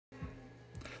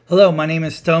Hello, my name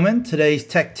is Stoneman. Today's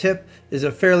tech tip is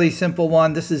a fairly simple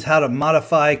one. This is how to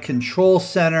modify Control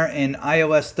Center in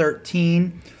iOS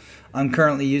 13. I'm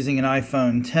currently using an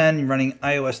iPhone 10 running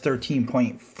iOS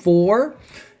 13.4,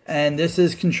 and this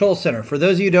is Control Center. For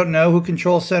those of you who don't know what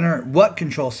Control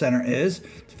Center is,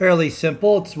 it's fairly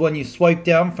simple. It's when you swipe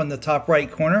down from the top right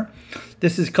corner.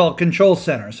 This is called Control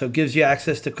Center, so it gives you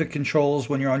access to quick controls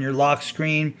when you're on your lock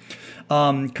screen.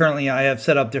 Currently, I have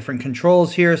set up different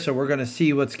controls here, so we're going to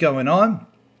see what's going on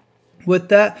with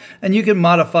that. And you can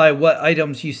modify what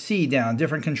items you see down,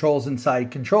 different controls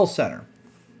inside Control Center.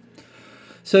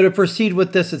 So to proceed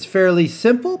with this, it's fairly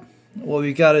simple. What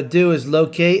we got to do is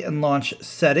locate and launch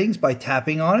settings by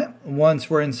tapping on it. Once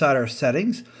we're inside our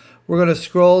settings, we're going to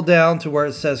scroll down to where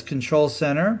it says Control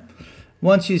Center.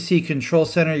 Once you see Control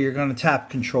Center, you're going to tap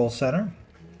Control Center.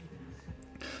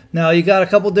 Now you got a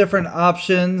couple different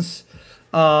options.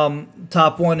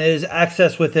 Top one is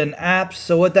access within apps.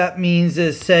 So what that means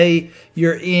is, say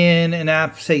you're in an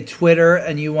app, say Twitter,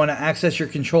 and you want to access your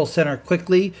Control Center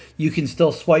quickly, you can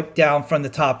still swipe down from the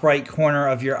top right corner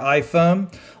of your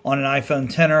iPhone on an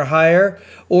iPhone 10 or higher,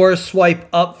 or swipe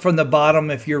up from the bottom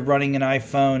if you're running an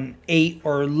iPhone 8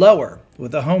 or lower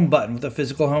with a home button, with a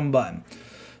physical home button.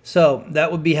 So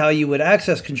that would be how you would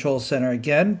access Control Center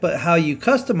again, but how you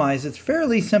customize it's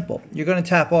fairly simple. You're going to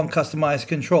tap on Customize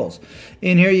Controls.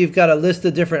 In here you've got a list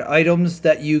of different items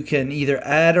that you can either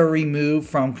add or remove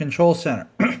from Control Center.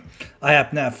 I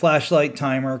happen to have flashlight,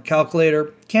 timer,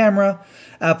 calculator, camera,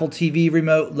 Apple TV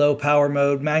remote, low power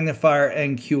mode, magnifier,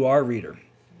 and QR reader.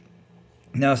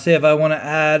 Now, say if I want to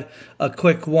add a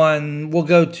quick one, we'll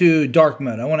go to dark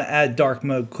mode. I want to add dark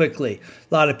mode quickly.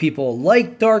 A lot of people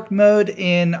like dark mode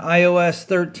in iOS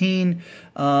 13.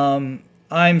 I'm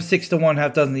 6 to 1,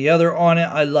 half dozen the other on it.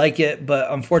 I like it,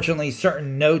 but unfortunately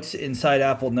certain notes inside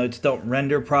Apple Notes don't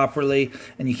render properly,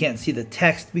 and you can't see the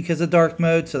text because of dark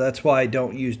mode, so that's why I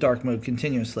don't use dark mode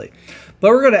continuously.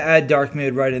 But we're going to add dark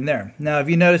mode right in there. Now, if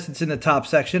you notice, it's in the top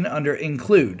section under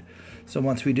Include. So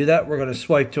once we do that, we're going to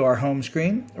swipe to our home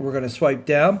screen. We're going to swipe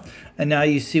down, and now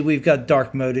you see we've got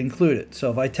dark mode included. So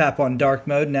if I tap on dark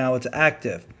mode, now it's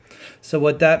active. So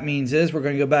what that means is we're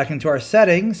going to go back into our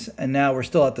settings, and now we're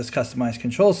still at this Customized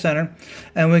Control Center,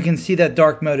 and we can see that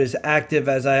dark mode is active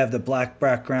as I have the black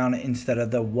background instead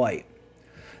of the white.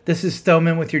 This is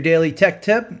Stoneman with your daily tech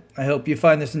tip. I hope you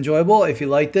find this enjoyable. If you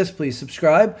like this, please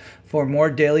subscribe for more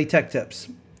daily tech tips.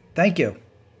 Thank you.